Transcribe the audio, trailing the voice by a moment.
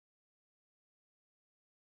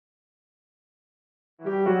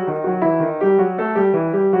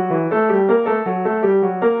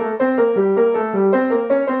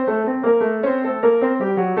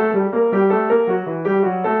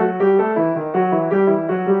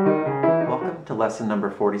lesson number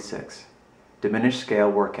 46, Diminished Scale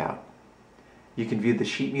Workout. You can view the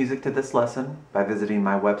sheet music to this lesson by visiting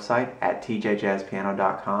my website at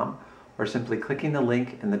tjjazzpiano.com or simply clicking the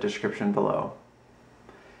link in the description below.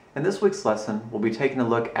 In this week's lesson, we'll be taking a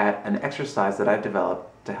look at an exercise that I've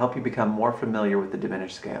developed to help you become more familiar with the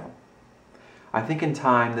diminished scale. I think in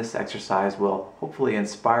time this exercise will hopefully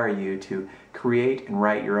inspire you to create and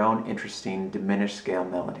write your own interesting diminished scale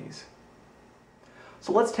melodies.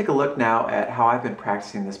 So let's take a look now at how I've been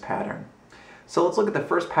practicing this pattern. So let's look at the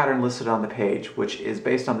first pattern listed on the page, which is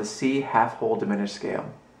based on the C half-whole diminished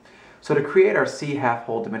scale. So to create our C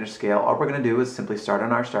half-whole diminished scale, all we're going to do is simply start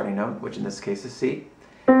on our starting note, which in this case is C,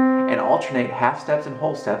 and alternate half steps and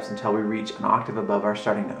whole steps until we reach an octave above our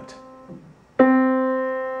starting note.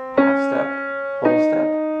 Half step, whole step,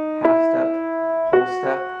 half step, whole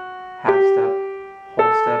step, half step,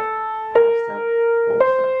 whole step, half step, whole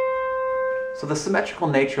step. So the symmetrical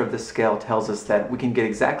nature of this scale tells us that we can get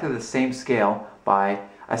exactly the same scale by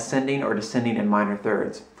ascending or descending in minor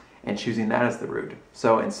thirds and choosing that as the root.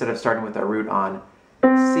 So instead of starting with our root on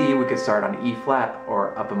C, we could start on E flat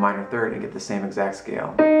or up a minor third and get the same exact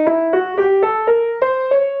scale.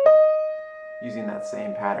 Using that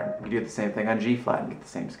same pattern. We could do the same thing on G flat and get the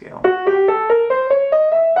same scale.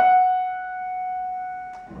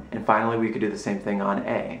 And finally, we could do the same thing on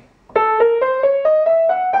A.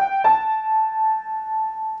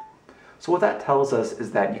 So what that tells us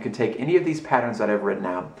is that you can take any of these patterns that I've written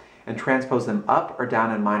out and transpose them up or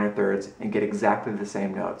down in minor thirds and get exactly the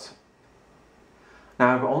same notes.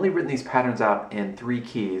 Now I've only written these patterns out in 3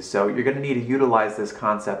 keys, so you're going to need to utilize this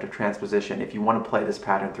concept of transposition if you want to play this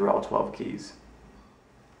pattern through all 12 keys.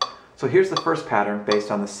 So here's the first pattern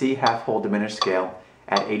based on the C half-whole diminished scale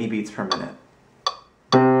at 80 beats per minute.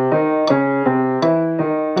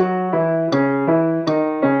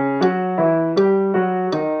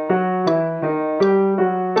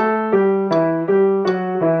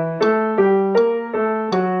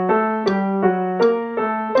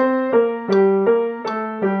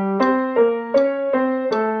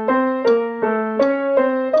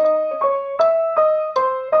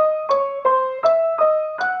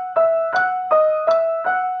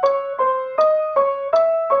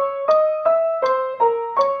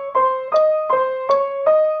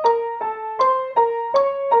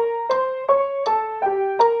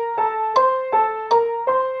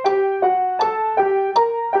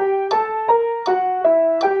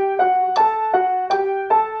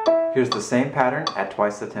 Here's the same pattern at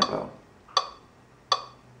twice the tempo.